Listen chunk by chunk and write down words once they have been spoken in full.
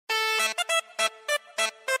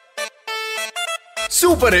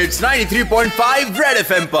Super hits 93.5 red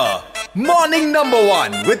FM पर morning number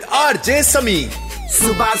 1 with RJ Sameer.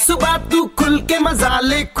 सुबह सुबह तू खुल के मजा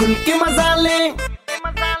ले, खुल के मजा ले,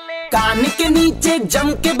 कान के नीचे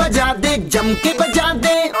जम के बजा दे, जम के बजा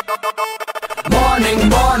दे। Morning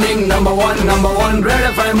morning number one red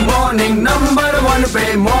FM, morning number 1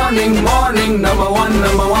 पे, morning morning number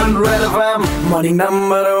 1 red FM, morning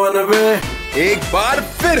number 1 पे। एक बार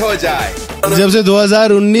फिर हो जाए। जब से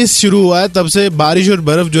 2019 शुरू हुआ है तब से बारिश और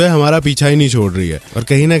बर्फ जो है हमारा पीछा ही नहीं छोड़ रही है और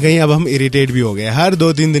कहीं ना कहीं अब हम इरिटेट भी हो गए। हर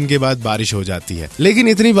 2-3 दिन के बाद बारिश हो जाती है, लेकिन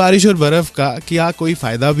इतनी बारिश और बर्फ का क्या कोई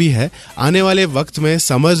फायदा भी है? आने वाले वक्त में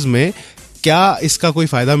समर्स में क्या इसका कोई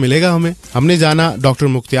फायदा मिलेगा हमें? हमने जाना डॉक्टर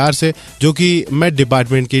मुख्तियार से, जो कि मेट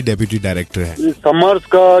डिपार्टमेंट की डेप्यूटी डायरेक्टर है। समर्स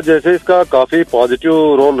का जैसे इसका काफी पॉजिटिव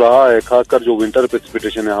रोल रहा है, खासकर जो विंटर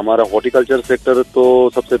प्रेसिपिटेशन है हमारा हॉर्टिकल्चर सेक्टर,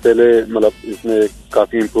 तो सबसे पहले मतलब इसमें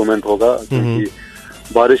काफी इम्प्रूवमेंट होगा, क्योंकि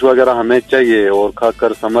बारिश वगैरह हमें चाहिए। और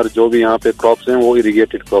खासकर समर जो भी यहाँ पे क्रॉप्स हैं वो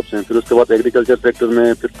इरिगेटेड क्रॉप्स हैं। फिर उसके बाद एग्रीकल्चर सेक्टर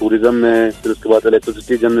में, फिर टूरिज्म में, फिर उसके बाद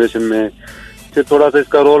इलेक्ट्रिसिटी जनरेशन में, फिर थोड़ा सा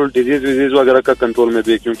इसका रोल डिजीज विजीज वगैरह का कंट्रोल में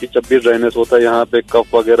भी, क्योंकि जब भी ड्राइनेस होता है यहाँ पे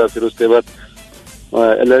कफ वगैरह, फिर उसके बाद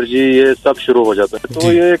एलर्जी, ये सब शुरू हो जाता है।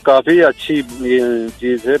 तो ये काफी अच्छी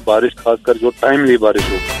चीज है बारिश, खासकर जो टाइमली बारिश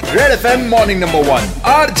हो। Red FM morning number 1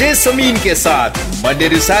 RJ Sameen के साथ मंडे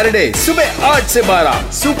टू सैटरडे सुबह 8 से 12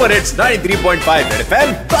 सुपर हिट्स 93.5 रेड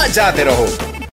एफएम बजाते रहो।